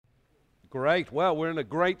Great. Well, we're in a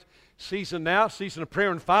great season now, season of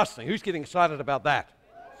prayer and fasting. Who's getting excited about that?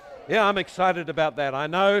 Yeah, I'm excited about that. I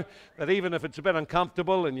know that even if it's a bit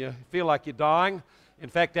uncomfortable and you feel like you're dying, in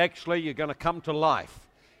fact, actually, you're going to come to life.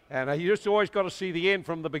 And you just always got to see the end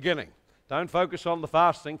from the beginning. Don't focus on the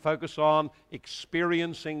fasting. Focus on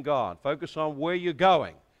experiencing God. Focus on where you're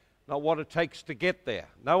going, not what it takes to get there.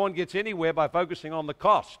 No one gets anywhere by focusing on the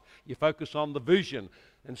cost. You focus on the vision.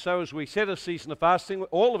 And so as we set a season of fasting,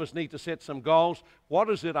 all of us need to set some goals. What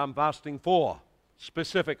is it I'm fasting for,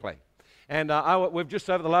 specifically? And we've just,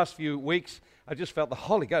 over the last few weeks, I just felt the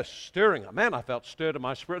Holy Ghost stirring. Man, I felt stirred in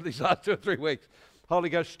my spirit these last 2 or 3 weeks. Holy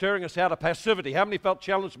Ghost stirring us out of passivity. How many felt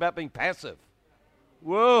challenged about being passive?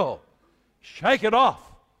 Whoa. Shake it off.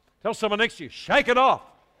 Tell someone next to you, shake it off.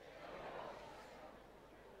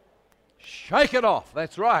 Shake it off.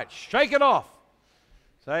 That's right. Shake it off.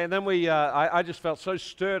 So, and then I just felt so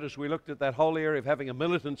stirred as we looked at that whole area of having a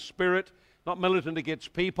militant spirit, not militant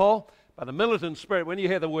against people, but a militant spirit. When you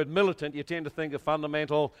hear the word militant, you tend to think of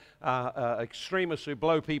fundamental extremists who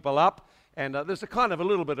blow people up. And there's a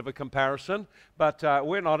little bit of a comparison, but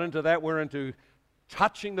we're not into that. We're into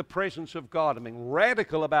touching the presence of God. I mean,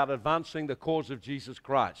 radical about advancing the cause of Jesus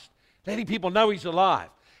Christ, letting people know He's alive.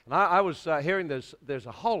 And I was hearing there's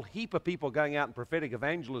a whole heap of people going out in prophetic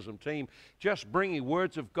evangelism team, just bringing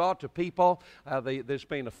words of God to people. There's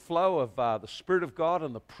been a flow of the Spirit of God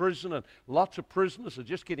in the prison, and lots of prisoners are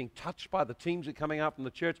just getting touched by the teams that are coming out from the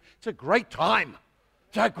church. It's a great time.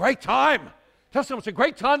 It's a great time. Tell someone it's a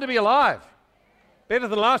great time to be alive. Better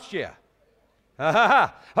than last year.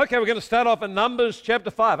 Okay, we're going to start off in Numbers chapter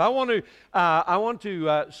 5. I want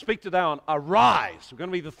to speak today on arise. We're going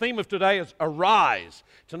to be, the theme of today is arise.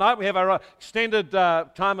 Tonight we have our extended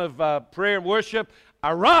time of prayer and worship.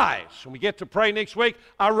 Arise. When we get to pray next week,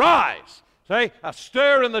 arise. Say, a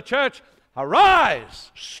stir in the church.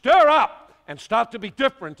 Arise. Stir up and start to be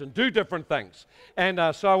different and do different things. And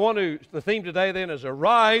so the theme today then is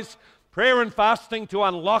arise, prayer and fasting to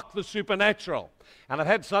unlock the supernatural. And I've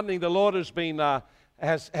had something the Lord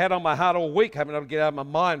has had on my heart all week. I haven't been able to get out of my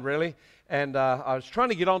mind, really. And I was trying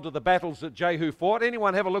to get onto the battles that Jehu fought.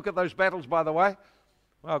 Anyone have a look at those battles, by the way?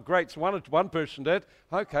 Well, great. So one person did.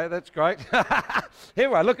 Okay, that's great.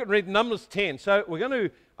 Here I look at read Numbers 10. So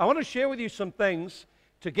I want to share with you some things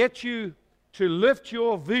to get you to lift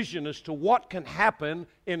your vision as to what can happen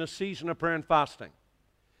in a season of prayer and fasting.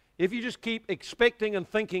 If you just keep expecting and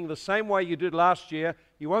thinking the same way you did last year,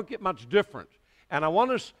 you won't get much different. And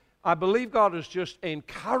I believe God is just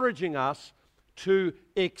encouraging us to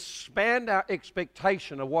expand our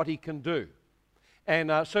expectation of what He can do.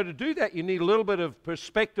 And so to do that, you need a little bit of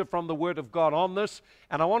perspective from the Word of God on this.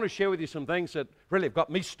 And I want to share with you some things that really have got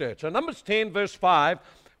me stirred. So Numbers 10, verse 5,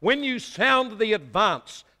 when you sound the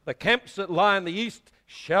advance, the camps that lie in the east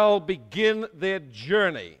shall begin their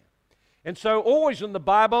journey. And so always in the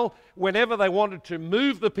Bible, whenever they wanted to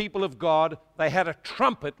move the people of God, they had a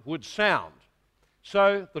trumpet would sound.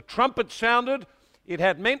 So the trumpet sounded.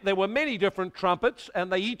 There were many different trumpets,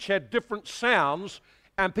 and they each had different sounds,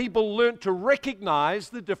 and people learned to recognize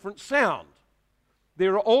the different sound.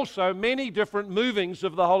 There are also many different movings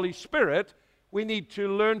of the Holy Spirit. We need to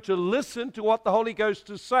learn to listen to what the Holy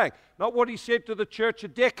Ghost is saying. Not what He said to the church a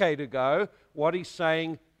decade ago, what He's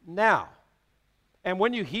saying now. And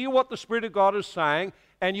when you hear what the Spirit of God is saying,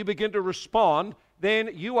 and you begin to respond,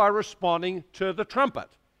 then you are responding to the trumpet.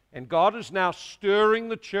 And God is now stirring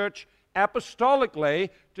the church apostolically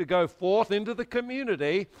to go forth into the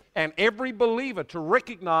community and every believer to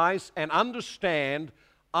recognize and understand,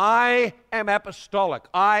 I am apostolic.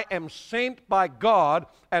 I am sent by God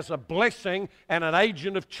as a blessing and an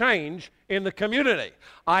agent of change in the community.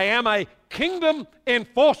 I am a kingdom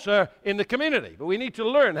enforcer in the community. But we need to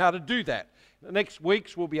learn how to do that. The next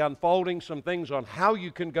weeks we'll be unfolding some things on how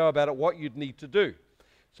you can go about it, what you'd need to do.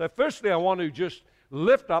 So firstly, I want to just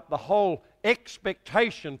lift up the whole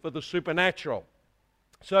expectation for the supernatural.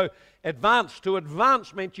 So to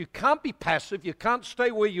advance meant you can't be passive, you can't stay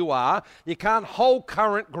where you are, you can't hold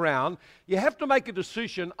current ground. You have to make a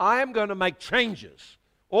decision, I am going to make changes.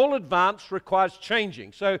 All advance requires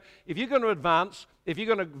changing. So if you're going to advance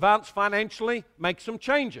financially, make some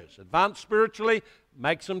changes. Advance spiritually,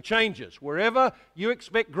 make some changes. Wherever you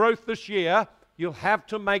expect growth this year, you'll have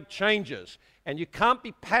to make changes. And you can't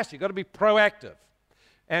be passive, you've got to be proactive.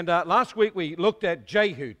 And last week we looked at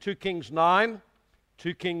Jehu, 2 Kings 9.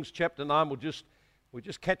 2 Kings chapter 9, we're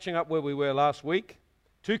just catching up where we were last week.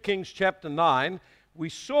 2 Kings chapter 9, we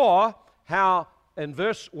saw how in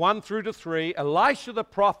verse 1 through to 3, Elisha the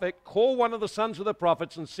prophet called one of the sons of the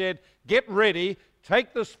prophets and said, get ready,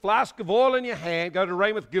 take this flask of oil in your hand, go to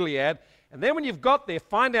Ramoth Gilead, And then when you've got there,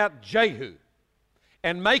 find out Jehu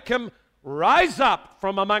and make him rise up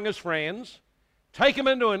from among his friends, take him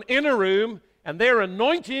into an inner room, and there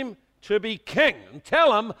anoint him to be king. And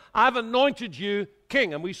tell him, I've anointed you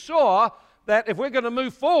king. And we saw that if we're going to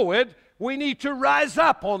move forward, we need to rise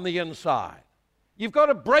up on the inside. You've got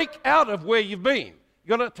to break out of where you've been.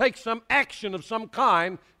 You've got to take some action of some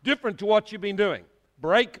kind different to what you've been doing.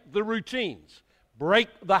 Break the routines. Break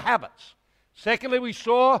the habits. Secondly, we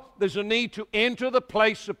saw there's a need to enter the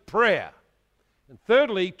place of prayer. And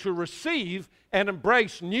thirdly, to receive and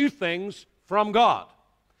embrace new things from God.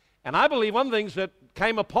 And I believe one of the things that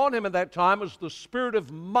came upon him at that time was the spirit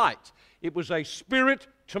of might. It was a spirit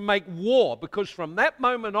to make war, because from that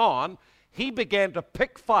moment on, he began to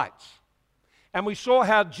pick fights. And we saw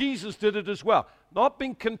how Jesus did it as well. Not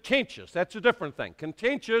being contentious, that's a different thing.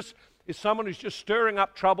 Contentious is someone who's just stirring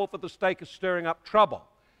up trouble for the sake of stirring up trouble.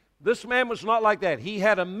 This man was not like that. He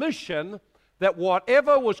had a mission that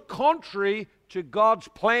whatever was contrary to God's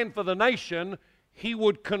plan for the nation, he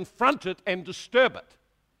would confront it and disturb it.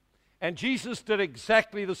 And Jesus did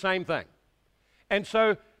exactly the same thing. And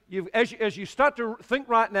so as you start to think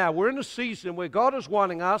right now, we're in a season where God is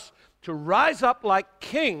wanting us to rise up like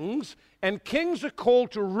kings, and kings are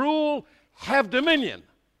called to rule, have dominion.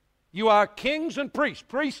 You are kings and priests.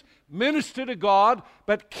 Priests minister to God,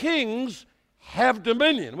 but kings have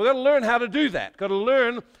dominion. We've got to learn how to do that. Got to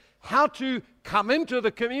learn how to come into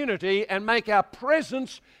the community and make our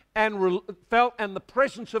presence felt, and the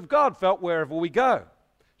presence of God felt wherever we go.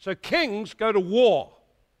 So kings go to war.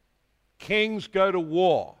 Kings go to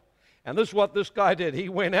war. And this is what this guy did. He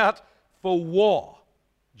went out for war.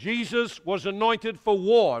 Jesus was anointed for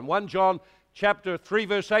war. In 1 John chapter 3,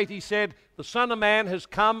 verse 8, he said, the Son of Man has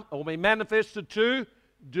come, or been manifested to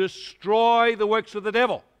destroy the works of the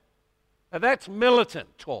devil. Now that's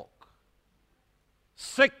militant talk.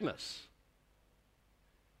 Sickness,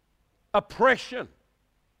 oppression,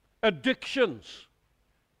 addictions,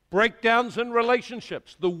 breakdowns in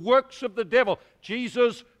relationships, the works of the devil.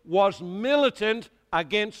 Jesus was militant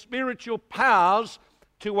against spiritual powers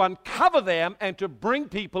to uncover them and to bring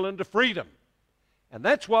people into freedom. And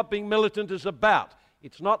that's what being militant is about.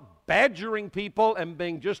 It's not badgering people and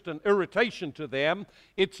being just an irritation to them.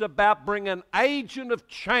 It's about bringing an agent of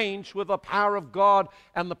change with the power of God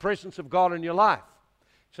and the presence of God in your life.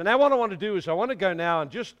 So now what I want to do is I want to go now and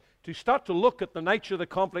just to start to look at the nature of the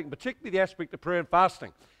conflict, and particularly the aspect of prayer and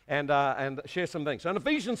fasting, and share some things. So in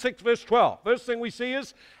Ephesians 6, verse 12, first thing we see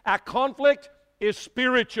is our conflict is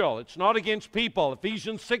spiritual. It's not against people.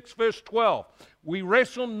 Ephesians 6, verse 12. We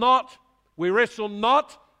wrestle not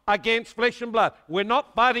against flesh and blood. We're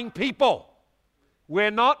not fighting people.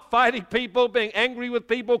 We're not fighting people, being angry with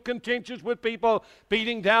people, contentious with people,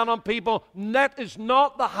 beating down on people. That is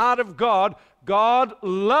not the heart of God. God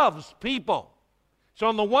loves people. So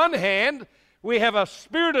on the one hand, we have a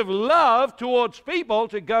spirit of love towards people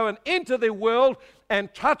to go and enter their world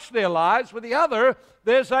and touch their lives. With the other,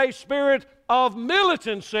 there's a spirit of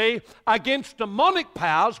militancy against demonic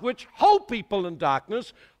powers which hold people in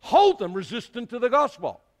darkness, hold them resistant to the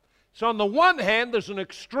gospel. So on the one hand, there's an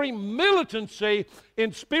extreme militancy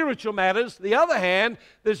in spiritual matters. The other hand,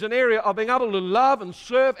 there's an area of being able to love and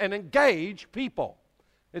serve and engage people.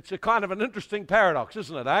 It's a kind of an interesting paradox,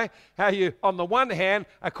 isn't it, eh? How you, on the one hand,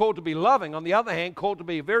 are called to be loving, on the other hand, called to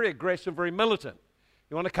be very aggressive, very militant.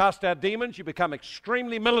 You want to cast out demons, you become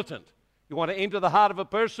extremely militant. You want to enter the heart of a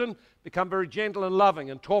person, become very gentle and loving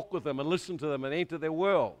and talk with them and listen to them and enter their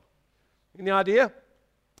world. Any idea?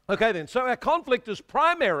 Okay then, so our conflict is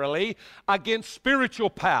primarily against spiritual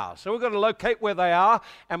power. So we've got to locate where they are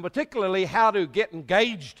and particularly how to get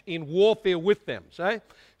engaged in warfare with them. So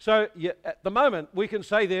at the moment, we can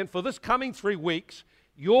say then, for this coming 3 weeks,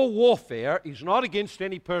 your warfare is not against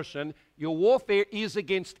any person. Your warfare is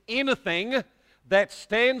against anything that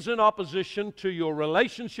stands in opposition to your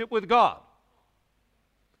relationship with God.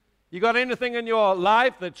 You got anything in your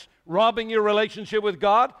life that's robbing your relationship with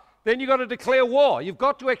God? Then you've got to declare war. You've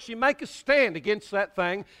got to actually make a stand against that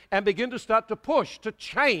thing and begin to start to push, to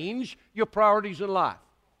change your priorities in life.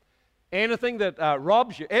 Anything that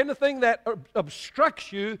robs you, anything that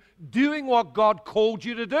obstructs you doing what God called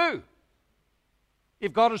you to do.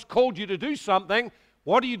 If God has called you to do something,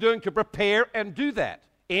 what are you doing to prepare and do that?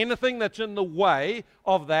 Anything that's in the way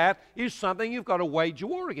of that is something you've got to wage a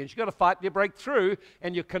war against. You've got to fight your breakthrough,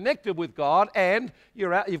 and you're connected with God, and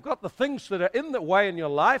you've got the things that are in the way in your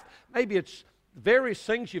life. Maybe it's various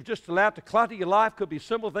things you've just allowed to clutter your life. Could be a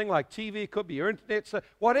simple thing like TV, could be your internet. So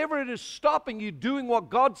whatever it is stopping you doing what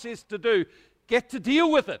God says to do, get to deal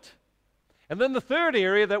with it. And then the third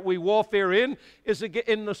area that we warfare in is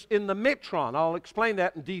in the metron. I'll explain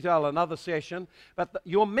that in detail in another session. But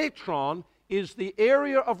your metron is the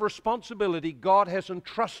area of responsibility God has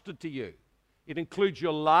entrusted to you. It includes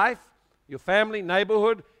your life, your family,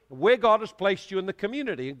 neighborhood, where God has placed you in the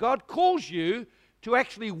community. And God calls you to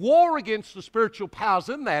actually war against the spiritual powers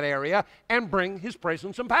in that area and bring His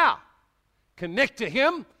presence and power. Connect to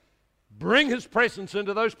Him, bring His presence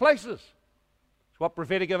into those places. It's what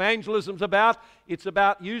prophetic evangelism is about. It's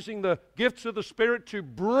about using the gifts of the Spirit to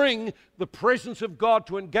bring the presence of God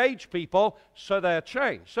to engage people so they are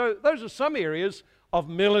changed. So those are some areas of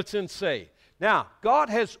militancy. Now, God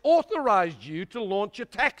has authorized you to launch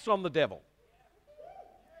attacks on the devil.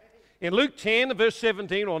 In Luke 10, verse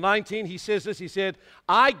 17 or 19, He says this, He said,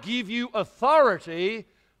 I give you authority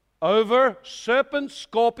over serpents,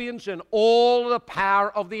 scorpions, and all the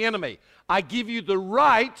power of the enemy. I give you the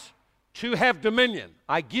right to have dominion.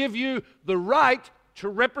 I give you the right to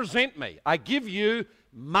represent me. I give you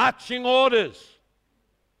marching orders.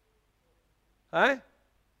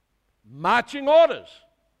 Marching orders.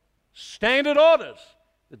 Standard orders.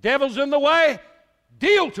 The devil's in the way,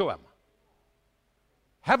 deal to him.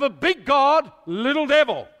 Have a big God, little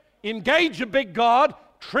devil. Engage a big God,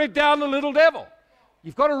 tread down the little devil.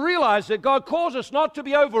 You've got to realize that God calls us not to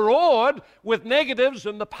be overawed with negatives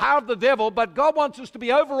and the power of the devil, but God wants us to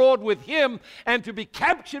be overawed with Him and to be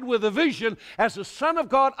captured with a vision. As a son of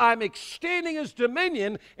God, I'm extending His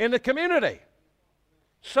dominion in the community.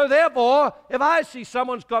 So therefore, if I see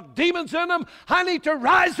someone's got demons in them, I need to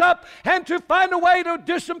rise up and to find a way to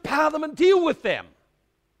disempower them and deal with them.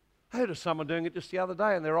 I heard of someone doing it just the other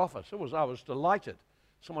day in their office. I was delighted.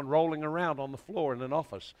 Someone rolling around on the floor in an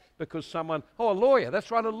office because a lawyer,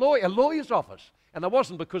 that's right, a lawyer's office. And it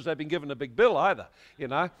wasn't because they'd been given a big bill either, you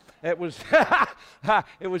know. It was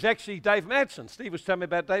it was actually Dave Madsen. Steve was telling me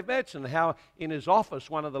about Dave Madsen, how in his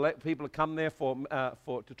office one of the people had come there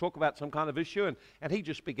to talk about some kind of issue, and he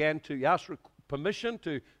just began to ask permission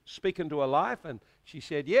to speak into her life, and she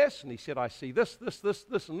said yes, and he said, I see this,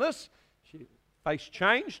 and this. She face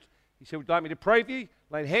changed. He said, would you like me to pray for you?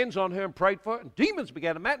 Laid hands on her and prayed for her, and demons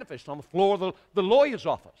began to manifest on the floor of the lawyer's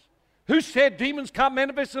office. Who said demons can't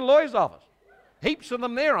manifest in the lawyer's office? Heaps of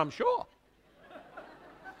them there, I'm sure.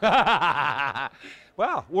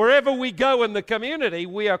 Well, wherever we go in the community,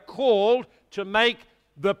 we are called to make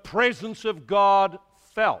the presence of God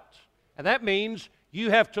felt. And that means you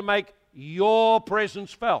have to make your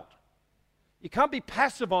presence felt. You can't be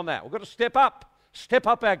passive on that. We've got to step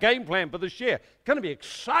up our game plan for this year. It's going to be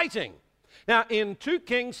exciting. Now, in 2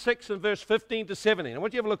 Kings 6 and verse 15 to 17, I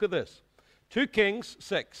want you to have a look at this. 2 Kings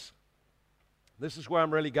 6. This is where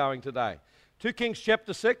I'm really going today. 2 Kings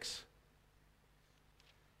chapter 6.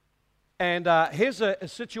 And here's a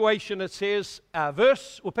situation that says,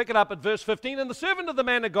 we'll pick it up at verse 15. And the servant of the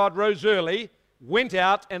man of God rose early, went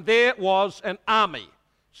out, and there was an army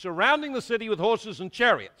surrounding the city with horses and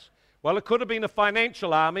chariots. Well, it could have been a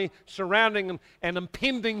financial army surrounding an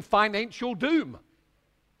impending financial doom.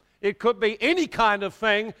 It could be any kind of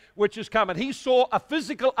thing which is coming. He saw a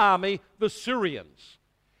physical army, the Syrians.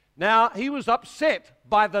 Now, he was upset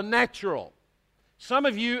by the natural. Some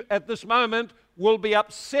of you at this moment will be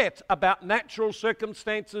upset about natural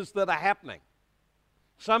circumstances that are happening.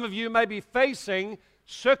 Some of you may be facing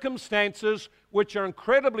circumstances which are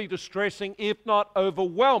incredibly distressing, if not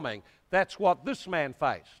overwhelming. That's what this man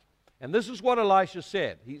faced. And this is what Elisha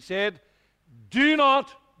said. He said, do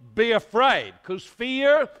not be afraid, because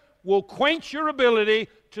fear will quench your ability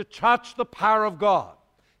to touch the power of God.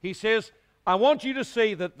 He says, I want you to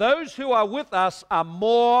see that those who are with us are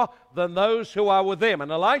more than those who are with them.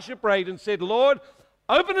 And Elisha prayed and said, Lord,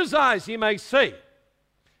 open his eyes he may see.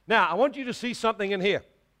 Now, I want you to see something in here.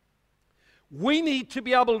 We need to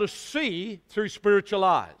be able to see through spiritual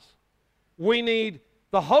eyes. We need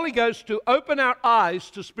the Holy Ghost to open our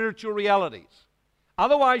eyes to spiritual realities.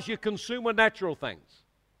 Otherwise, you consume with natural things.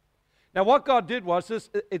 Now, what God did was,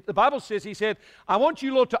 the Bible says, He said, I want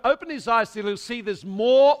you, Lord, to open his eyes so he'll see there's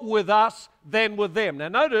more with us than with them. Now,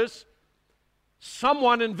 notice,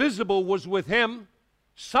 someone invisible was with him.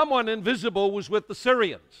 Someone invisible was with the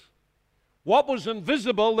Syrians. What was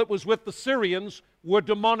invisible that was with the Syrians were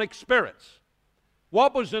demonic spirits.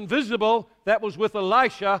 What was invisible that was with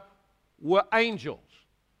Elisha were angels.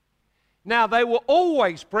 Now, they were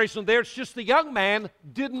always present there. It's just the young man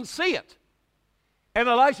didn't see it. And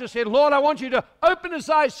Elisha said, Lord, I want you to open his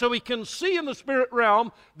eyes so he can see in the spirit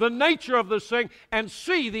realm the nature of this thing and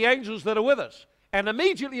see the angels that are with us. And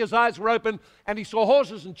immediately his eyes were open, and he saw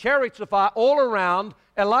horses and chariots of fire all around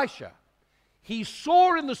Elisha. he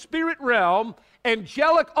saw in the spirit realm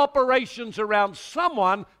angelic operations around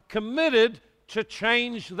someone committed to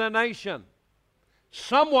change the nation.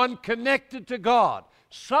 Someone connected to God.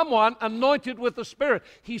 Someone anointed with the Spirit.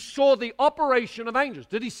 He saw the operation of angels.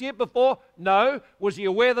 Did he see it before? No. Was he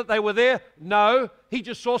aware that they were there? No. He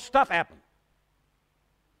just saw stuff happen.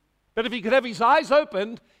 But if he could have his eyes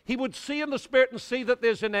opened, he would see in the Spirit and see that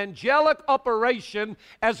there's an angelic operation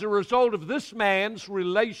as a result of this man's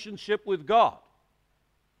relationship with God.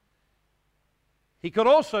 He could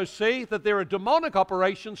also see that there are demonic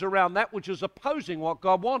operations around that which is opposing what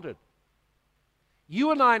God wanted.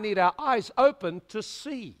 You and I need our eyes open to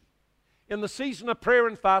see. In the season of prayer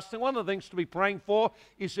and fasting, one of the things to be praying for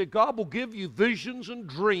is that God will give you visions and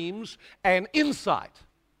dreams and insight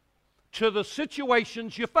to the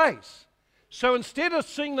situations you face. So instead of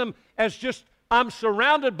seeing them as just, I'm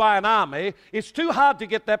surrounded by an army, it's too hard to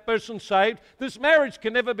get that person saved, this marriage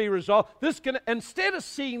can never be resolved, instead of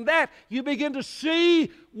seeing that, you begin to see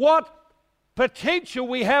what potential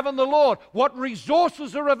we have in the Lord, what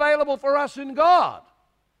resources are available for us in God.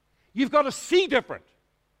 You've got to see different.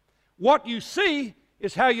 What you see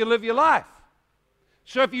is how you live your life.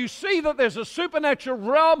 So if you see that there's a supernatural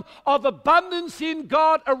realm of abundance in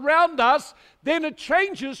God around us, then it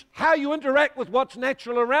changes how you interact with what's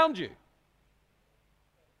natural around you.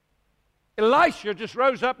 Elisha just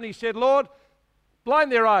rose up and he said, Lord,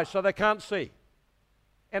 blind their eyes so they can't see.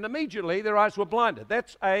 And immediately their eyes were blinded.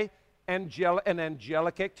 That's an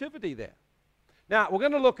angelic activity there. Now, we're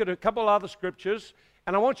going to look at a couple other scriptures,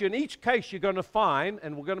 and I want you, in each case you're going to find,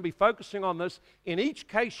 and we're going to be focusing on this, in each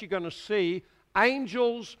case you're going to see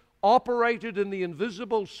angels operated in the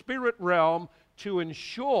invisible spirit realm to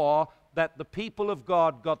ensure that the people of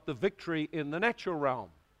God got the victory in the natural realm.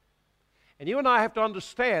 And you and I have to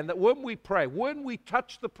understand that when we pray, when we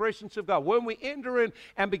touch the presence of God, when we enter in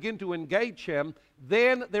and begin to engage Him,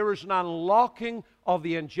 then there is an unlocking of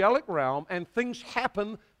the angelic realm and things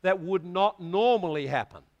happen that would not normally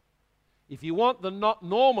happen. If you want the not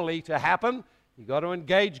normally to happen, you've got to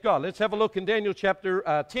engage God. Let's have a look in Daniel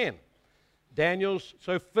chapter 10. Daniel's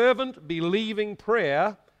so fervent, believing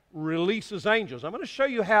prayer releases angels. I'm going to show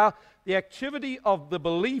you how the activity of the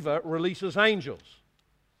believer releases angels.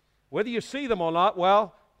 Whether you see them or not,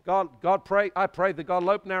 well, I pray that God will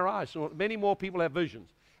open our eyes so many more people have visions.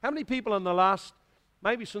 How many people in the last,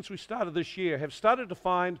 maybe since we started this year, have started to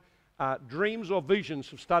find dreams or visions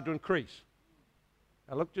have started to increase?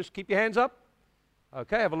 Now look, just keep your hands up.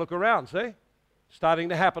 Okay, have a look around, see? Starting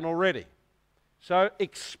to happen already. So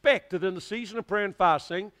expect that in the season of prayer and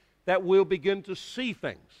fasting that we'll begin to see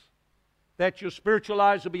things, that your spiritual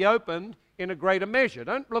eyes will be opened in a greater measure.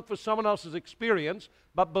 Don't look for someone else's experience,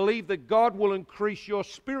 but believe that God will increase your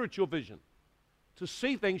spiritual vision to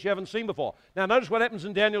see things you haven't seen before. Now notice what happens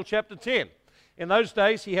in Daniel chapter 10. In those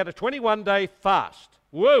days, he had a 21-day fast.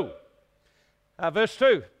 Whoa! Verse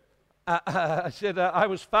 2. I said, I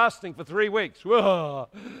was fasting for 3 weeks. Whoa!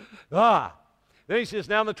 Then he says,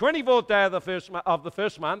 now on the 24th day of the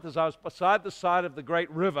first month, as I was beside the side of the great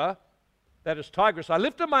river, that is Tigris, I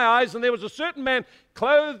lifted my eyes, and there was a certain man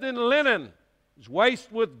clothed in linen, his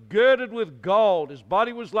waist was girded with gold, his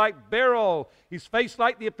body was like beryl, his face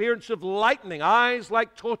like the appearance of lightning, eyes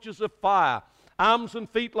like torches of fire, arms and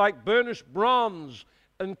feet like burnished bronze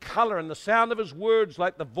in color, and the sound of his words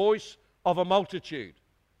like the voice of a multitude.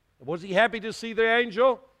 Was he happy to see the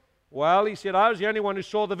angel? Well, he said, I was the only one who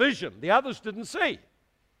saw the vision. The others didn't see.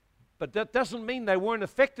 But that doesn't mean they weren't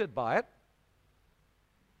affected by it.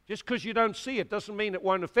 Just because you don't see it doesn't mean it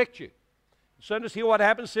won't affect you. As soon as you hear what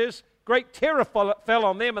happens, it says, great terror fell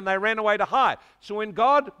on them and they ran away to hide. So when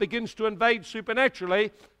God begins to invade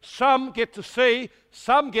supernaturally, some get to see,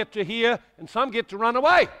 some get to hear, and some get to run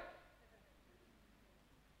away.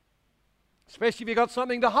 Especially if you've got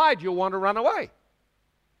something to hide, you'll want to run away.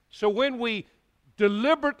 So when we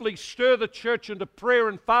deliberately stir the church into prayer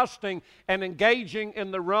and fasting and engaging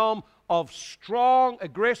in the realm of strong,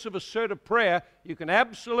 aggressive, assertive prayer, you can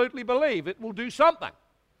absolutely believe it will do something.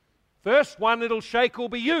 First one it'll shake will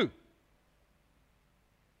be you.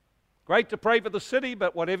 Great to pray for the city,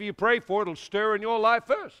 but whatever you pray for, it'll stir in your life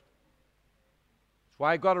first. That's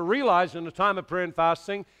why you've got to realize in the time of prayer and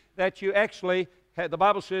fasting that you actually, the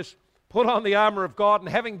Bible says, put on the armor of God and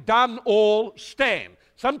having done all, stand.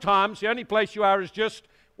 Sometimes the only place you are is just,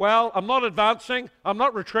 well, I'm not advancing, I'm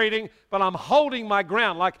not retreating, but I'm holding my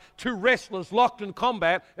ground like two wrestlers locked in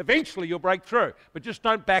combat. Eventually you'll break through, but just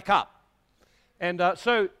don't back up. And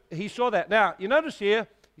so he saw that. Now, you notice here,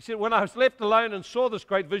 he said, when I was left alone and saw this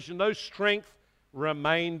great vision, no strength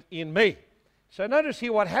remained in me. So notice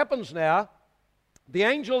here what happens now. The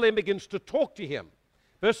angel then begins to talk to him.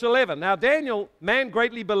 Verse 11, now Daniel, man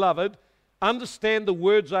greatly beloved, understand the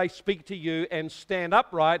words I speak to you and stand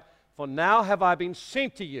upright, for now have I been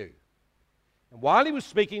sent to you. And while he was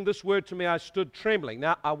speaking this word to me, I stood trembling.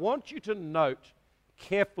 Now, I want you to note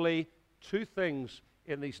carefully two things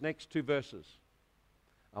in these next two verses.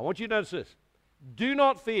 I want you to notice this. Do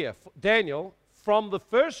not fear, Daniel, from the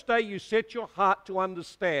first day you set your heart to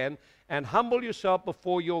understand and humble yourself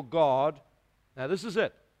before your God. Now, this is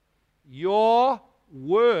it. Your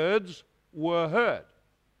words were heard.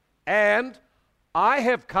 And I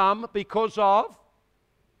have come because of?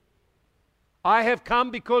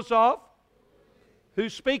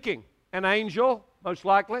 Who's speaking? An angel, most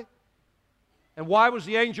likely. And why was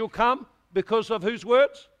the angel come? Because of whose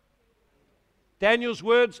words? Daniel's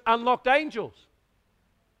words unlocked angels.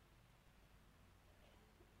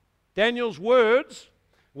 Daniel's words,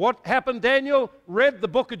 what happened? Daniel read the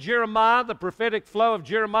book of Jeremiah, the prophetic flow of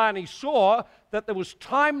Jeremiah, and he saw that there was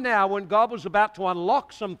time now when God was about to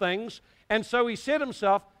unlock some things, and so he set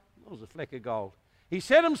himself, that was a fleck of gold, he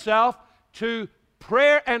set himself to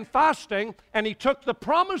prayer and fasting, and he took the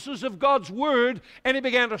promises of God's word and he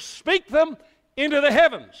began to speak them into the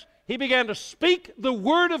heavens. He began to speak the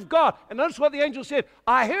word of God. And notice what the angel said.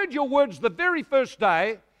 I heard your words the very first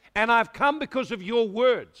day, and I've come because of your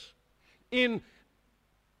words. In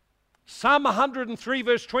Psalm 103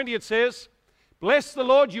 verse 20 it says, bless the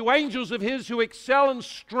Lord, you angels of his who excel in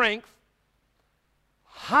strength,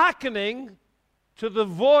 hearkening to the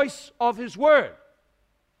voice of his word.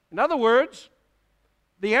 In other words,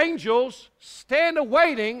 the angels stand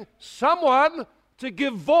awaiting someone to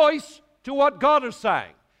give voice to what God is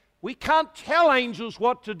saying. We can't tell angels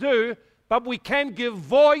what to do, but we can give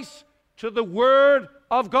voice to the Word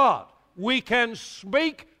of God. We can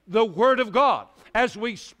speak the Word of God. As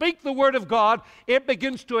we speak the Word of God, it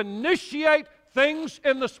begins to initiate things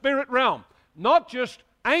in the spirit realm. Not just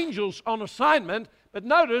angels on assignment, but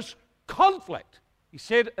notice conflict. He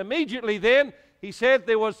said immediately then, He said,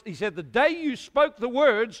 the day you spoke the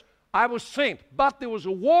words, I was sent. But there was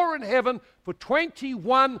a war in heaven for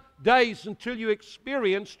 21 days until you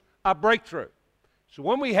experienced a breakthrough. So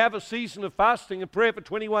when we have a season of fasting and prayer for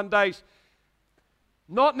 21 days,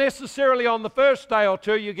 not necessarily on the first day or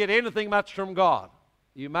two you get anything much from God.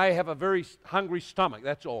 You may have a very hungry stomach,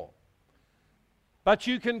 that's all. But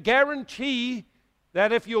you can guarantee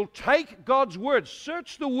that if you'll take God's word,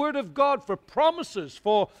 search the word of God for promises,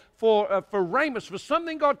 for rhemas, for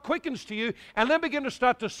something God quickens to you, and then begin to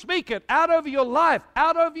start to speak it out over your life,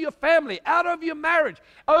 out over your family, out over your marriage,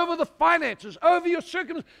 over the finances, over your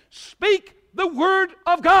circumstances. Speak the word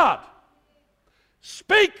of God.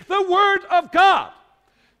 Speak the word of God.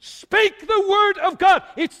 Speak the word of God.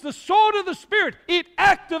 It's the sword of the Spirit. It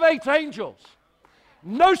activates angels.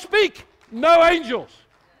 No speak, no angels.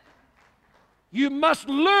 You must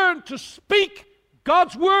learn to speak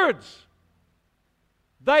God's words.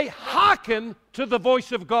 They hearken to the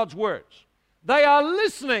voice of God's words. They are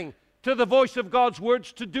listening to the voice of God's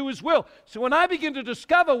words to do His will. So when I begin to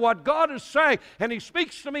discover what God is saying, and He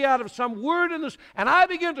speaks to me out of some word in this, and I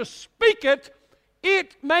begin to speak it,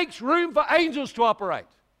 it makes room for angels to operate.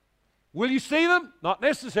 Will you see them? Not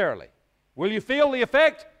necessarily. Will you feel the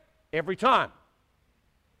effect? Every time.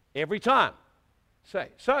 Every time.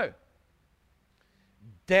 So,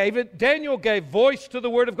 Daniel gave voice to the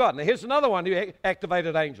word of God. Now here's another one who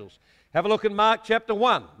activated angels. Have a look in Mark chapter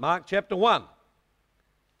 1. Mark chapter 1.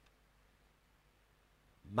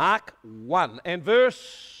 Mark 1 and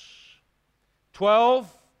verse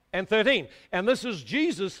 12 and 13. And this is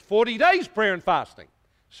Jesus' 40 days prayer and fasting.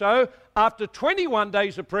 So after 21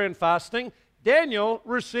 days of prayer and fasting, Daniel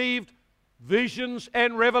received visions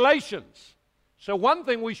and revelations. So one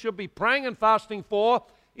thing we should be praying and fasting for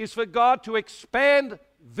is for God to expand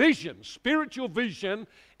vision, spiritual vision,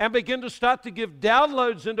 and begin to start to give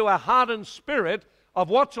downloads into our heart and spirit of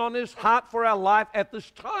what's on His heart for our life at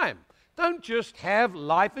this time. Don't just have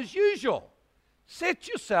life as usual. Set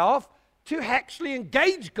yourself to actually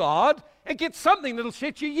engage God and get something that'll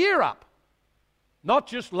set your year up. Not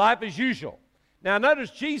just life as usual. Now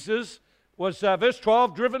notice Jesus was, verse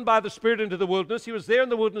 12, driven by the Spirit into the wilderness. He was there in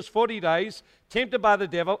the wilderness 40 days, tempted by the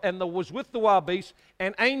devil, and was with the wild beasts,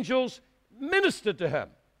 and angels ministered to Him.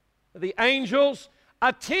 The angels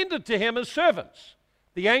attended to Him as servants.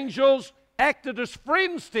 The angels acted as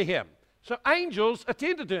friends to Him. So angels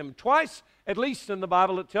attended to Him. Twice, at least in the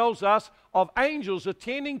Bible, it tells us of angels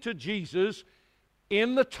attending to Jesus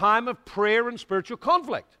in the time of prayer and spiritual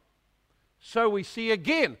conflict. So we see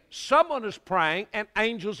again, someone is praying and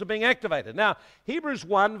angels are being activated. Now, Hebrews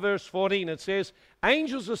 1 verse 14, it says,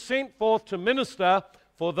 angels are sent forth to minister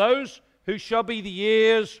for those who shall be the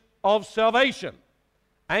heirs of salvation.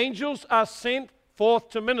 Angels are sent forth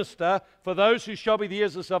to minister for those who shall be the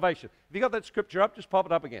heirs of salvation. Have you got that scripture up? Just pop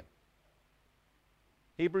it up again.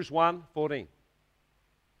 Hebrews 1:14.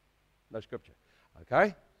 No scripture.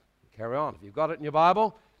 Okay, carry on. If you've got it in your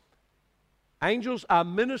Bible, angels are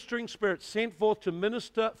ministering spirits sent forth to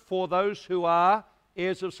minister for those who are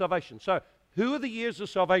heirs of salvation. So, who are the heirs of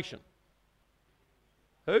salvation?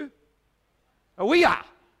 Who? We are.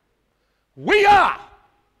 We are.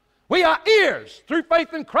 We are heirs through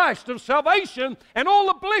faith in Christ of salvation and all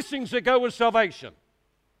the blessings that go with salvation.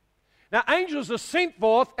 Now, angels are sent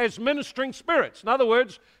forth as ministering spirits. In other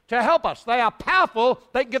words, to help us. They are powerful.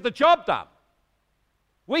 They can get the job done.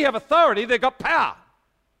 We have authority. They've got power.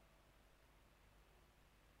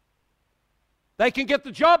 They can get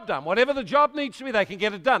the job done. Whatever the job needs to be, they can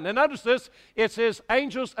get it done. Now, notice this. It says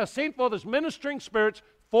angels are sent forth as ministering spirits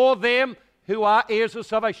for them who are heirs of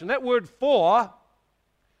salvation. That word "for,"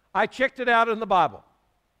 I checked it out in the Bible.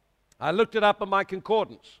 I looked it up in my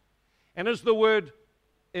concordance. And it's the word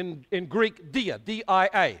in Greek, dia,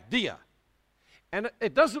 D-I-A, dia. And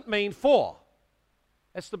it doesn't mean for.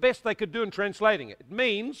 That's the best they could do in translating it. It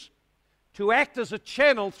means to act as a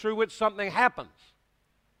channel through which something happens.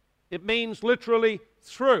 It means literally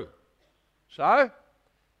through. So,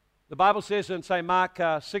 the Bible says in, say, Mark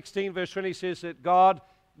 16, verse 20, says that God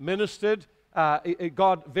ministered,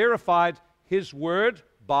 God verified His word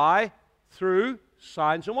through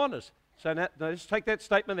signs and wonders. So now let's take that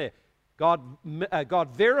statement there.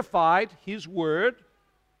 God verified His word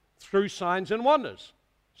through signs and wonders.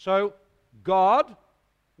 So God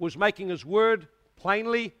was making His word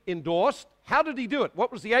plainly endorsed. How did He do it?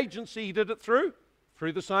 What was the agency He did it through?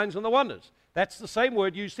 Through the signs and the wonders. That's the same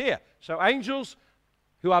word used here. So angels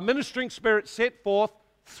who are ministering spirits set forth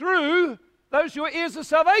through those who are heirs of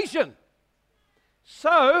salvation.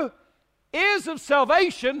 So, heirs of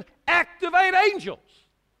salvation activate angels.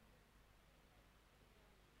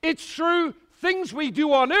 It's through things we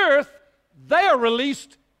do on earth, they are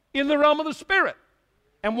released in the realm of the Spirit.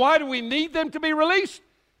 And why do we need them to be released?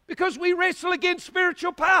 Because we wrestle against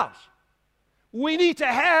spiritual powers. We need to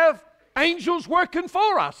have angels working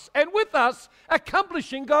for us and with us,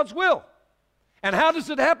 accomplishing God's will. And how does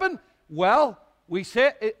it happen? Well, we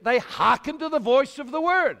said they hearken to the voice of the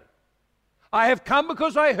word. I have come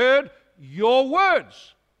because I heard your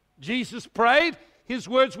words. Jesus prayed, His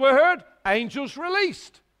words were heard, angels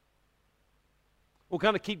released. We'll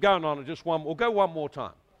kind of keep going on it, we'll go one more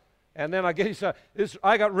time. And then I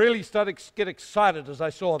got really started to get excited as I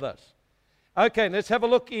saw this. Okay, let's have a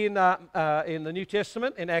look in the New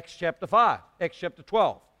Testament in Acts chapter 5, Acts chapter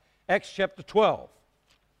 12. Acts chapter 12.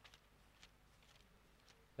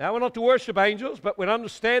 Now, we're not to worship angels, but we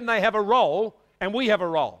understand they have a role, and we have a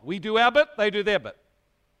role. We do our bit, they do their bit.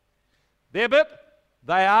 Their bit,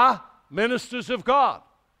 they are ministers of God.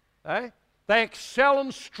 Okay? They excel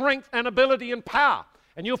in strength and ability and power.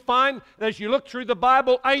 And you'll find that as you look through the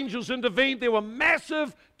Bible, angels intervened. There were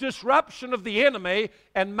massive disruption of the enemy,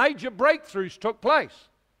 and major breakthroughs took place.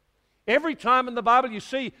 Every time in the Bible you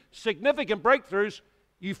see significant breakthroughs,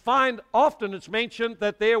 you find often it's mentioned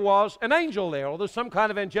that there was an angel there, or there's some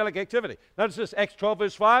kind of angelic activity. Notice this, Acts 12,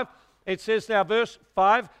 verse 5. It says now, verse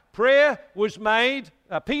 5, prayer was made,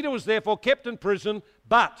 Peter was therefore kept in prison,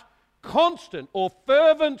 but constant or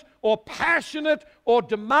fervent or passionate or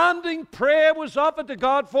demanding prayer was offered to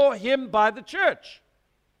God for him by the church.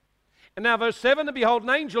 And now verse 7, and behold, an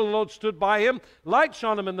angel of the Lord stood by him, light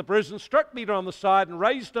shone him in the prison, struck Peter on the side and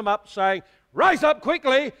raised him up, saying, rise up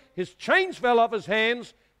quickly. His chains fell off his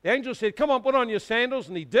hands. The angel said, come on, put on your sandals.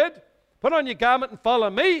 And he did. Put on your garment and follow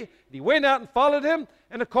me. And he went out and followed him.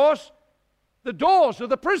 And of course, the doors of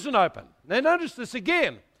the prison opened. Now notice this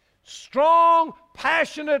again. Strong,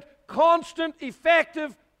 passionate, constant,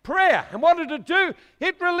 effective prayer. And what did it do?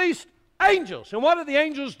 It released angels. And what did the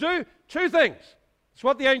angels do? Two things. It's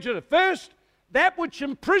what the angel did. First, that which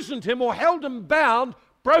imprisoned him or held him bound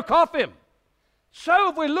broke off him. So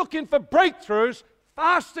if we're looking for breakthroughs,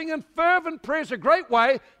 fasting and fervent prayer is a great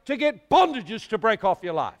way to get bondages to break off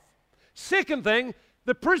your life. Second thing,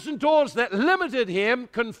 the prison doors that limited him,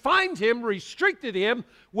 confined him, restricted him,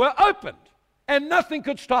 were opened, and nothing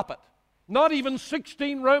could stop it. Not even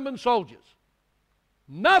 16 Roman soldiers.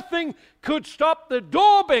 Nothing could stop the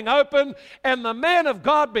door being opened and the man of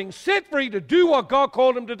God being set free to do what God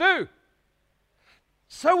called him to do.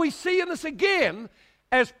 So we see in this again,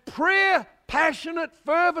 as prayer, passionate,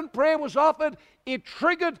 fervent prayer was offered, it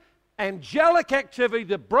triggered angelic activity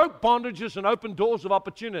that broke bondages and opened doors of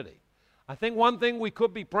opportunity. I think one thing we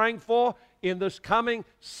could be praying for in this coming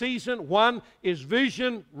season, one, is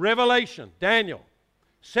vision revelation. Daniel.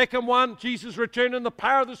 Second one, Jesus' return in the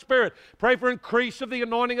power of the Spirit. Pray for increase of the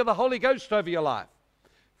anointing of the Holy Ghost over your life.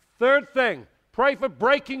 Third thing, pray for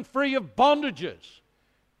breaking free of bondages.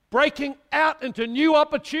 Breaking out into new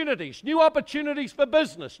opportunities for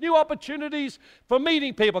business, new opportunities for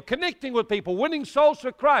meeting people, connecting with people, winning souls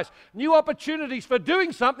for Christ, new opportunities for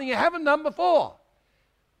doing something you haven't done before.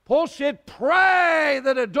 Paul said, pray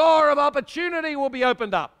that a door of opportunity will be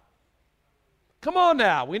opened up. Come on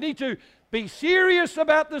now, we need to be serious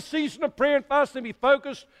about this season of prayer and fasting, be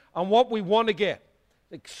focused on what we want to get.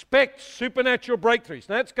 Expect supernatural breakthroughs.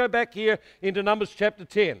 Now let's go back here into Numbers chapter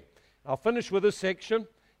 10. I'll finish with this section.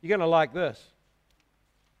 You're going to like this.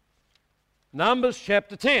 Numbers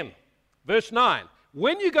chapter 10, verse 9.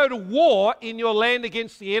 When you go to war in your land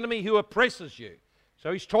against the enemy who oppresses you.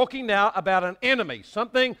 So he's talking now about an enemy,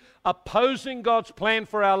 something opposing God's plan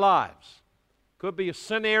for our lives. Could be a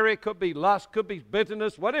sin area, could be lust, could be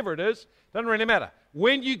bitterness, whatever it is. Doesn't really matter.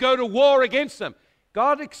 When you go to war against them,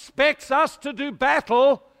 God expects us to do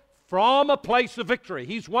battle from a place of victory.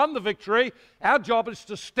 He's won the victory. Our job is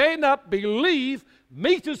to stand up, believe,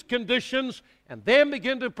 meet His conditions, and then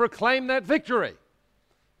begin to proclaim that victory.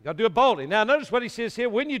 You've got to do it boldly. Now, notice what he says here.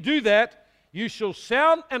 When you do that, you shall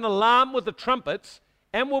sound an alarm with the trumpets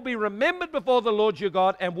and will be remembered before the Lord your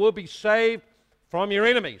God and will be saved from your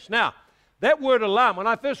enemies. Now, that word alarm, when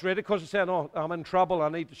I first read it, because it sounded, oh, I'm in trouble, I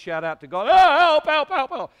need to shout out to God, oh, help, help, help,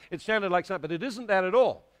 help. It sounded like something, but it isn't that at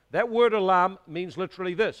all. That word alarm means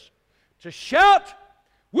literally this: to shout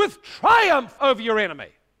with triumph over your enemy.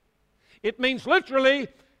 It means literally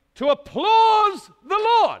to applause the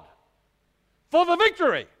Lord for the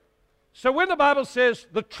victory. So when the Bible says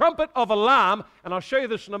the trumpet of alarm, and I'll show you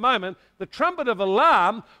this in a moment, the trumpet of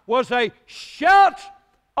alarm was a shout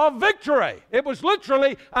of victory. It was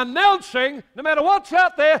literally announcing, no matter what's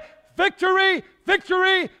out there, victory,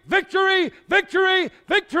 victory, victory, victory,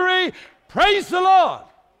 victory. Praise the Lord.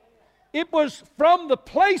 It was from the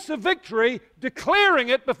place of victory, declaring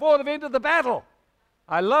it before the end of the battle.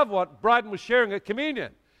 I love what Bryden was sharing at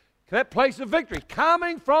communion. That place of victory,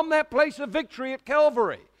 coming from that place of victory at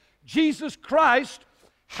Calvary. Jesus Christ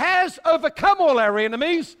has overcome all our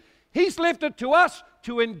enemies. He's left it to us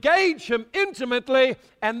to engage Him intimately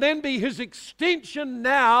and then be His extension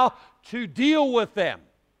now to deal with them.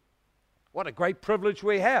 What a great privilege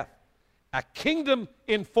we have. A kingdom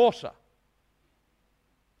enforcer.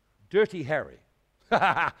 Dirty Harry.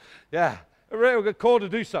 Yeah, we're called to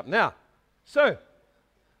do something. Now, so,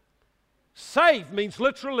 save means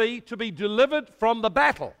literally to be delivered from the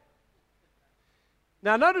battle.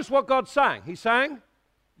 Now, notice what God's saying. He's saying,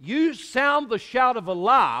 you sound the shout of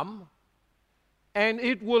alarm, and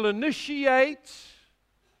it will initiate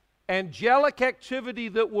angelic activity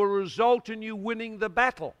that will result in you winning the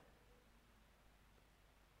battle.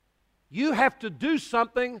 You have to do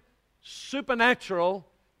something supernatural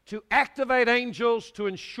to activate angels to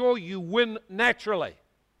ensure you win naturally.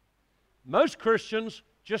 Most Christians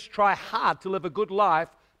just try hard to live a good life,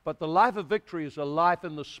 but the life of victory is a life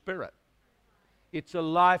in the Spirit. It's a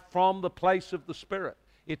life from the place of the Spirit.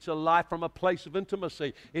 It's a life from a place of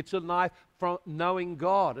intimacy. It's a life from knowing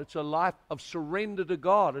God. It's a life of surrender to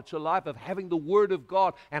God. It's a life of having the Word of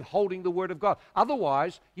God and holding the Word of God.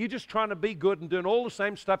 Otherwise, you're just trying to be good and doing all the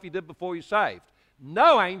same stuff you did before you saved.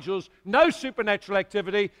 No angels, no supernatural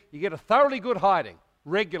activity. You get a thoroughly good hiding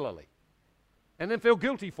regularly and then feel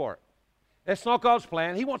guilty for it. That's not God's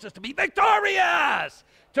plan. He wants us to be victorious,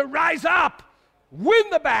 to rise up, win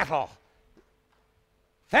the battle.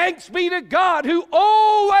 Thanks be to God who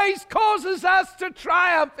always causes us to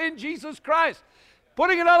triumph in Jesus Christ.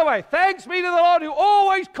 Putting it another way, thanks be to the Lord who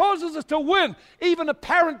always causes us to win. Even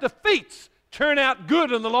apparent defeats turn out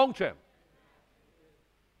good in the long term.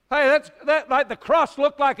 Hey, that like the cross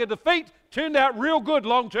looked like a defeat, turned out real good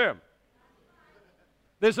long term.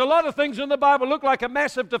 There's a lot of things in the Bible look like a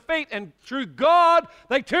massive defeat, and through God,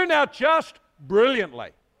 they turn out just brilliantly.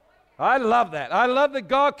 I love that. I love that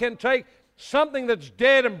God can take something that's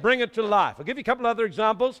dead and bring it to life. I'll give you a couple other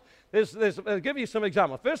examples. I'll give you some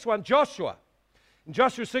examples. First one, Joshua. In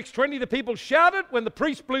Joshua 6:20, the people shouted when the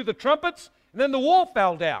priests blew the trumpets, and then the wall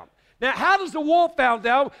fell down. Now, how does the wall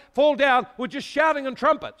fall down with just shouting and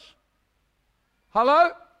trumpets? Hello?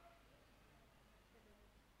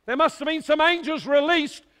 There must have been some angels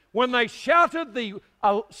released when they shouted the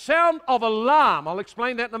sound of alarm. I'll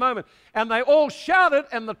explain that in a moment. And they all shouted,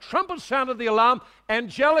 and the trumpet sounded the alarm.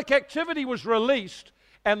 Angelic activity was released,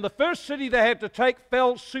 and the first city they had to take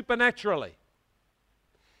fell supernaturally.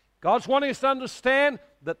 God's wanting us to understand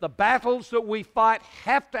that the battles that we fight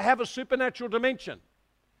have to have a supernatural dimension.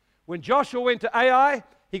 When Joshua went to Ai,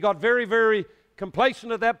 he got very, very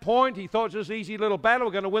complacent at that point. He thought it was an easy little battle.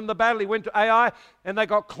 We're going to win the battle. He went to Ai, and they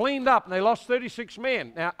got cleaned up, and they lost 36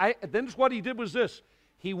 men. Now, then what he did was this.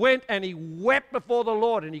 He went and he wept before the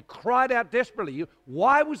Lord, and he cried out desperately.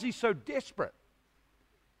 Why was he so desperate?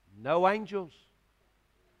 No angels,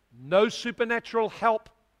 no supernatural help,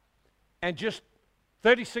 and just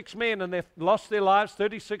 36 men, and they lost their lives,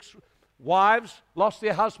 36 wives lost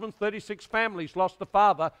their husbands, 36 families lost the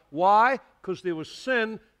father. Why? Because there was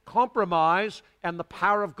sin, compromise, and the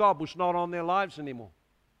power of God was not on their lives anymore.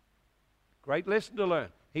 Great lesson to learn.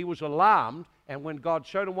 He was alarmed, and when God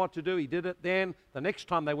showed him what to do, he did it then. The next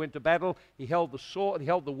time they went to battle, he held the sword, he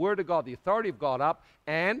held the word of God, the authority of God up,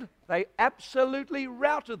 and they absolutely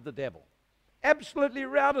routed the devil. Absolutely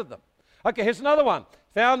routed them. Okay, here's another one.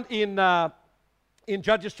 Found in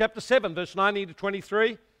Judges chapter 7, verse 19 to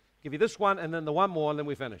 23. Give you this one, and then the one more, and then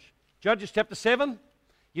we finish. Judges chapter 7.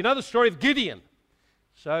 You know the story of Gideon.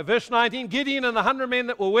 So verse 19, Gideon and the 100 men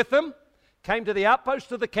that were with him came to the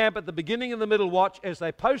outpost of the camp at the beginning of the middle watch. As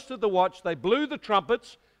they posted the watch, they blew the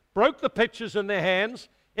trumpets, broke the pitchers in their hands.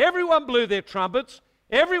 Everyone blew their trumpets.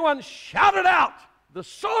 Everyone shouted out, the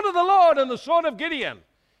sword of the Lord and the sword of Gideon.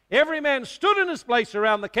 Every man stood in his place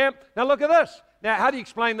around the camp. Now look at this. Now, how do you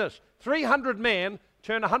explain this? 300 men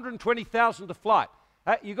turn 120,000 to flight.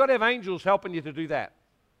 You've got to have angels helping you to do that.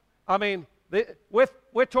 I mean,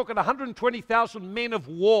 we're talking 120,000 men of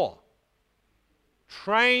war,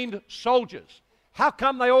 trained soldiers. How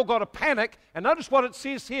come they all got a panic? And notice what it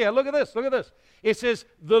says here. Look at this. Look at this. It says,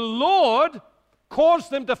 the Lord caused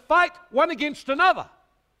them to fight one against another.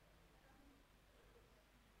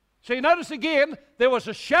 So you notice again, there was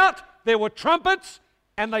a shout, there were trumpets,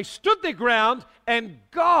 and they stood their ground, and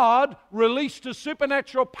God released His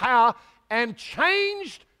supernatural power and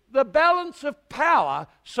changed the balance of power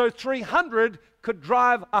so 300 could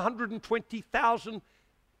drive 120,000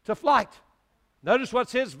 to flight. Notice what it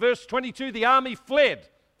says, verse 22, the army fled.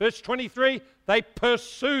 Verse 23, they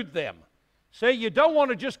pursued them. See, you don't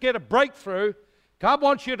want to just get a breakthrough. God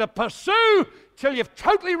wants you to pursue till you've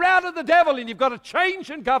totally routed the devil, and you've got a change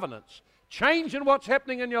in governance, change in what's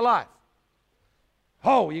happening in your life.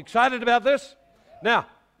 Oh, you excited about this? Now,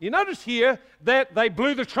 you notice here that they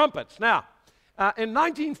blew the trumpets. Now, in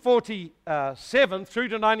 1947 through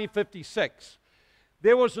to 1956,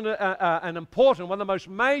 there was an important, one of the most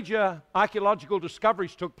major archaeological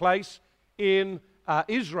discoveries took place in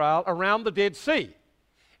Israel around the Dead Sea.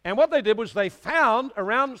 And what they did was they found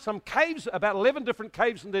around some caves, about 11 different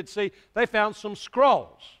caves in the Dead Sea, they found some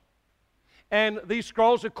scrolls. And these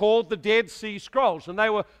scrolls are called the Dead Sea Scrolls. And they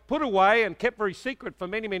were put away and kept very secret for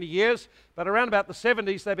many, many years. But around about the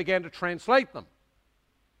 70s, they began to translate them.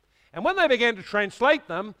 And when they began to translate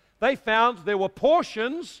them, they found there were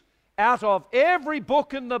portions out of every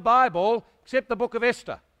book in the Bible except the book of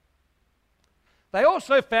Esther. They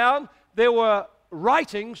also found there were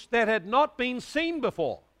writings that had not been seen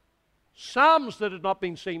before. Psalms that had not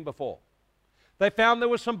been seen before. They found there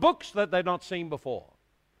were some books that they'd not seen before.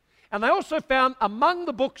 And they also found among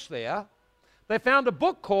the books there, they found a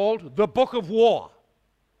book called the Book of War.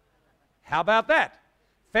 How about that?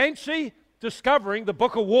 Fancy discovering the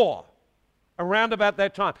Book of War around about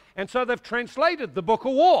that time. And so they've translated the Book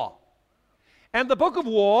of War. And the Book of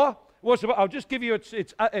War was, I'll just give you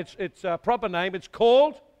its proper name. It's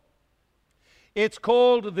called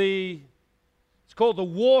the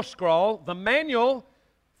War Scroll, the Manual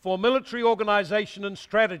for Military Organization and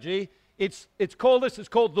Strategy. It's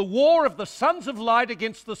called the War of the Sons of Light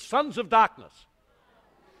against the Sons of Darkness.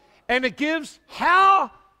 And it gives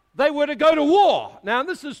how they were to go to war. Now,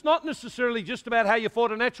 this is not necessarily just about how you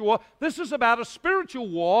fought a natural war. This is about a spiritual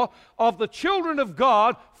war of the children of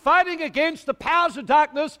God fighting against the powers of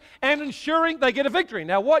darkness and ensuring they get a victory.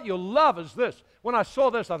 Now, what you'll love is this. When I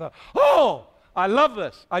saw this, I thought, oh, I love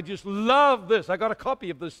this. I just love this. I got a copy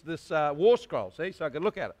of this war scroll, see, so I could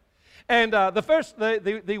look at it. And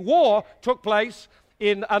the war took place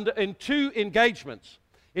in two engagements.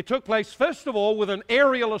 It took place, first of all, with an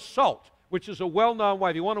aerial assault, which is a well-known way.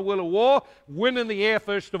 If you want to win a war, win in the air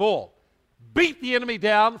first of all. Beat the enemy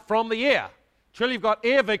down from the air till you've got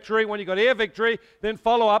air victory. When you've got air victory, then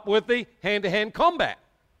follow up with the hand-to-hand combat,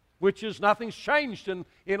 which is nothing's changed in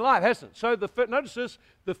life, hasn't it? So notice this,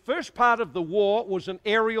 the first part of the war was an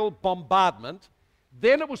aerial bombardment.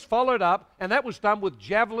 Then it was followed up, and that was done with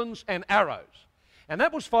javelins and arrows. And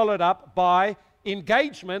that was followed up by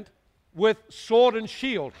engagement with sword and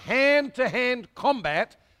shield, hand-to-hand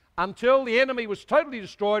combat, until the enemy was totally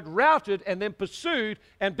destroyed, routed, and then pursued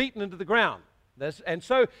and beaten into the ground. And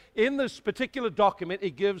so in this particular document,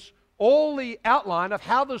 it gives all the outline of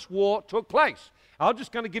how this war took place. I'm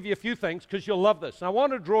just going to give you a few things because you'll love this. And I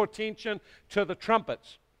want to draw attention to the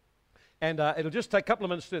trumpets. And it'll just take a couple of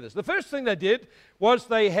minutes to do this. The first thing they did was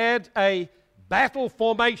they had a battle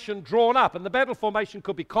formation drawn up. And the battle formation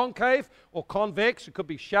could be concave or convex. It could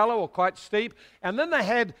be shallow or quite steep. And then they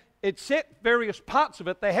had, it set various parts of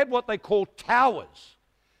it. They had what they called towers.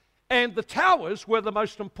 And the towers were the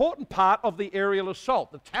most important part of the aerial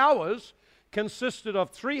assault. The towers consisted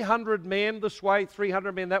of 300 men this way,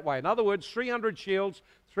 300 men that way. In other words, 300 shields,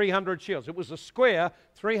 300 shields. It was a square,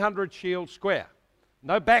 300 shield square.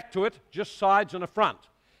 No back to it, just sides and a front.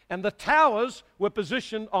 And the towers were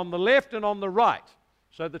positioned on the left and on the right.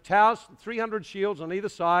 So the towers, 300 shields on either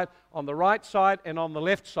side, on the right side and on the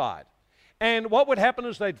left side. And what would happen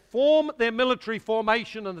is they'd form their military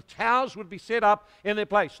formation and the towers would be set up in their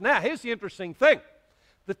place. Now, here's the interesting thing.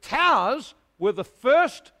 The towers were the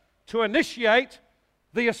first to initiate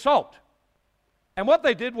the assault. And what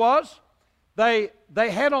they did was, they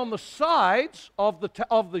had on the sides of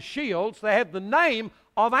the shields, they had the name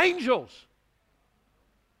of angels.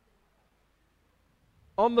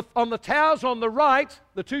 On the towers on the right,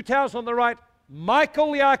 the two towers on the right,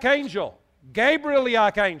 Michael the archangel, Gabriel the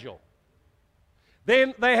archangel.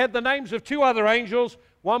 Then they had the names of two other angels.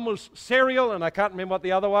 One was Sariel, and I can't remember what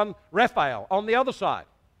the other one, Raphael, on the other side.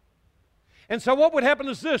 And so what would happen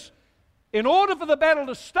is this. In order for the battle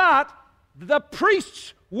to start, the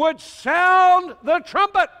priests would sound the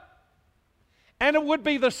trumpet. And it would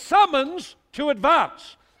be the summons to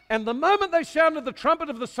advance. And the moment they sounded the trumpet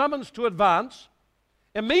of the summons to advance,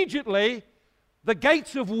 immediately the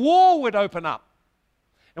gates of war would open up.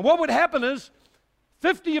 And what would happen is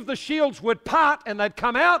 50 of the shields would part and they'd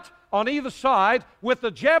come out on either side with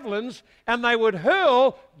the javelins, and they would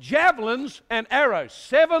hurl javelins and arrows,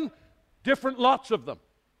 7 different lots of them.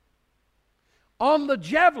 On the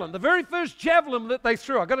javelin, the very first javelin that they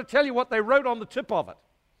threw, I've got to tell you what they wrote on the tip of it.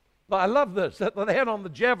 I love this, that they had on the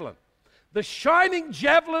javelin. The shining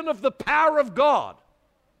javelin of the power of God.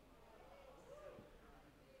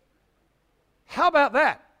 How about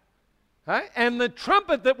that? Okay? And the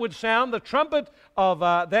trumpet that would sound, the trumpet of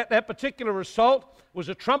that particular assault, was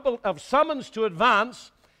a trumpet of summons to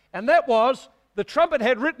advance, and that was, the trumpet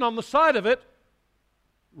had written on the side of it,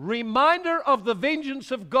 reminder of the vengeance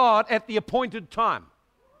of God at the appointed time.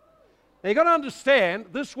 Now you've got to understand,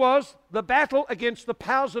 this was the battle against the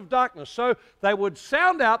powers of darkness. So they would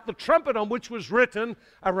sound out the trumpet on which was written,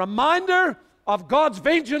 a reminder of God's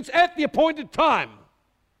vengeance at the appointed time.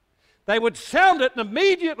 They would sound it, and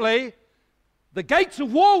immediately the gates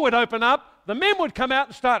of war would open up. The men would come out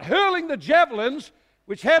and start hurling the javelins,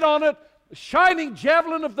 which had on it the shining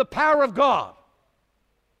javelin of the power of God.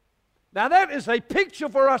 Now that is a picture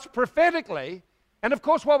for us prophetically, and of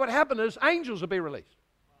course what would happen is angels would be released.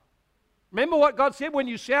 Remember what God said, when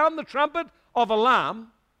you sound the trumpet of alarm,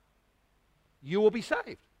 you will be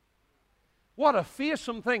saved. What a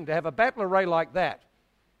fearsome thing to have a battle array like that.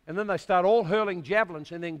 And then they start all hurling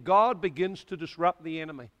javelins, and then God begins to disrupt the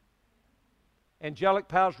enemy. Angelic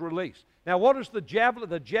powers released. Now what is the javelin?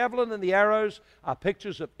 The javelin and the arrows are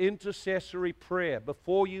pictures of intercessory prayer.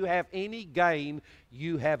 Before you have any gain,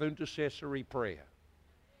 you have intercessory prayer.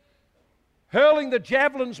 Hurling the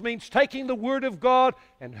javelins means taking the word of God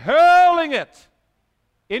and hurling it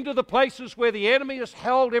into the places where the enemy has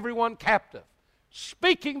held everyone captive.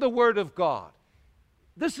 Speaking the word of God.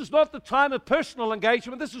 This is not the time of personal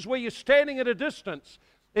engagement. This is where you're standing at a distance.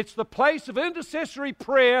 It's the place of intercessory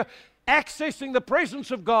prayer, accessing the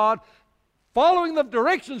presence of God, following the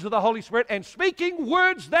directions of the Holy Spirit, and speaking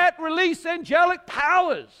words that release angelic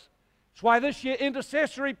powers. That's why this year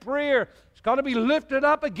intercessory prayer is going to be lifted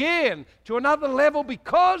up again to another level,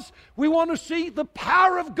 because we want to see the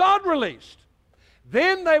power of God released.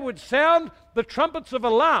 Then they would sound the trumpets of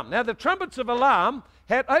alarm. Now the trumpets of alarm,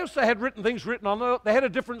 they also had things written on them. They had a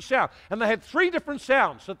different sound. And they had 3 different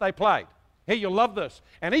sounds that they played. Here, you'll love this.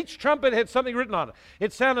 And each trumpet had something written on it.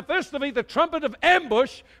 It sounded first of all the trumpet of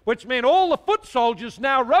ambush, which meant all the foot soldiers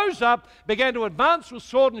now rose up, began to advance with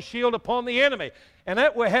sword and shield upon the enemy. And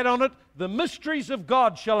that had on it, the mysteries of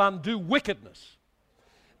God shall undo wickedness.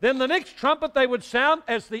 Then the next trumpet they would sound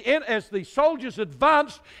as the soldiers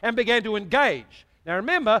advanced and began to engage. Now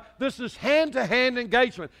remember, this is hand-to-hand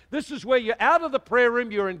engagement. This is where you're out of the prayer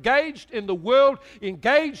room, you're engaged in the world,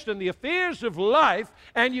 engaged in the affairs of life,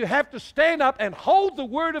 and you have to stand up and hold the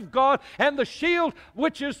Word of God and the shield,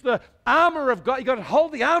 which is the armor of God. You've got to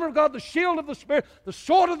hold the armor of God, the shield of the Spirit, the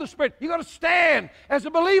sword of the Spirit. You've got to stand as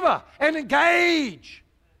a believer and engage.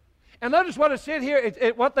 And notice what it said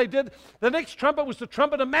here, what they did. The next trumpet was the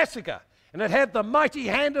trumpet of massacre. And it had, the mighty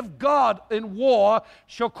hand of God in war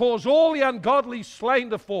shall cause all the ungodly slain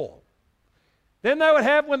to fall. Then they would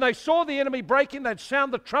have, when they saw the enemy breaking, they'd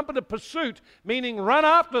sound the trumpet of pursuit, meaning run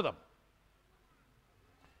after them.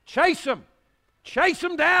 Chase them. Chase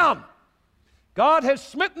them down. God has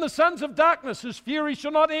smitten the sons of darkness. His fury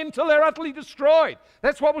shall not end till they're utterly destroyed.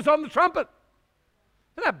 That's what was on the trumpet.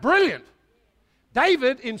 Isn't that brilliant?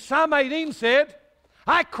 David in Psalm 18 said,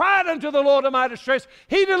 I cried unto the Lord in my distress.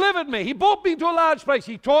 He delivered me. He brought me to a large place.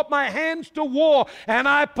 He taught my hands to war, and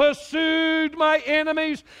I pursued my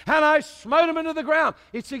enemies, and I smote them into the ground.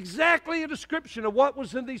 It's exactly a description of what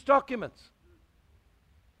was in these documents.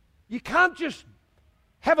 You can't just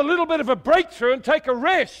have a little bit of a breakthrough and take a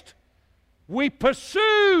rest. We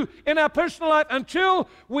pursue in our personal life until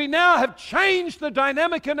we now have changed the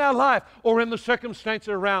dynamic in our life or in the circumstances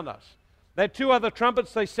around us. They had two other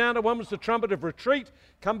trumpets they sounded. One was the trumpet of retreat,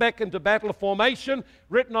 come back into battle formation.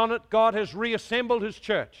 Written on it, God has reassembled His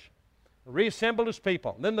church, reassembled His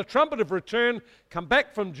people. And then the trumpet of return, come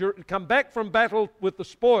back from battle with the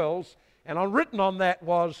spoils. And written on that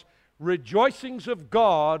was rejoicings of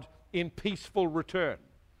God in peaceful return.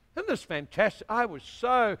 Isn't this fantastic? I was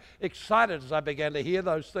so excited as I began to hear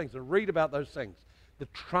those things and read about those things. The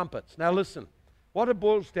trumpets. Now listen, what it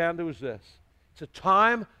boils down to is this. It's a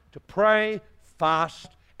time to pray, fast,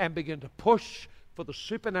 and begin to push for the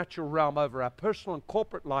supernatural realm over our personal and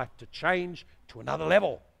corporate life to change to another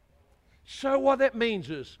level. So what that means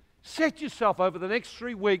is, set yourself over the next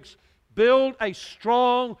 3 weeks, build a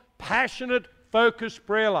strong, passionate, focused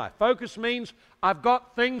prayer life. Focus means I've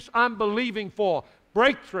got things I'm believing for,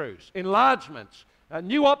 breakthroughs, enlargements,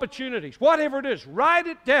 new opportunities, whatever it is, write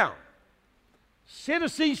it down. Set a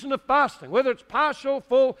season of fasting, whether it's partial,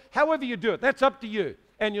 full, however you do it, that's up to you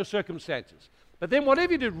and your circumstances. But then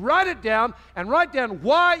whatever you do, write it down and write down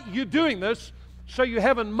why you're doing this so you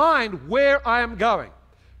have in mind where I am going.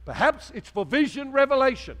 Perhaps it's for vision,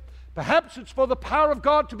 revelation. Perhaps it's for the power of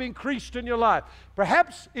God to be increased in your life.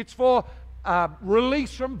 Perhaps it's for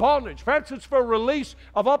release from bondage. Perhaps it's for release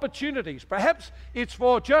of opportunities. Perhaps it's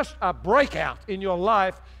for just a breakout in your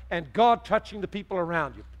life and God touching the people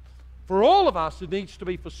around you. For all of us, it needs to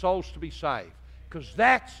be for souls to be saved, because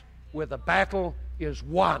that's where the battle is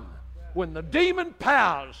won. When the demon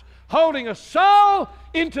powers holding a soul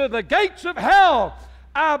into the gates of hell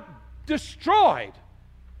are destroyed,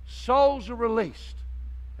 souls are released,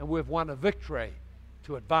 and we've won a victory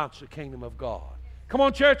to advance the kingdom of God. Come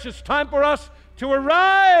on, church, it's time for us to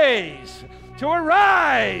arise, to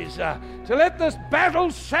let this battle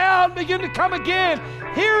sound begin to come again.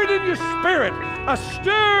 Hear it in your spirit, a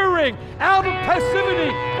stirring out of passivity,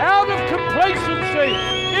 out of complacency,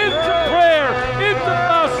 into prayer, into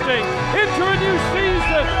fasting, into a new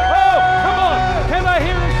season. Oh,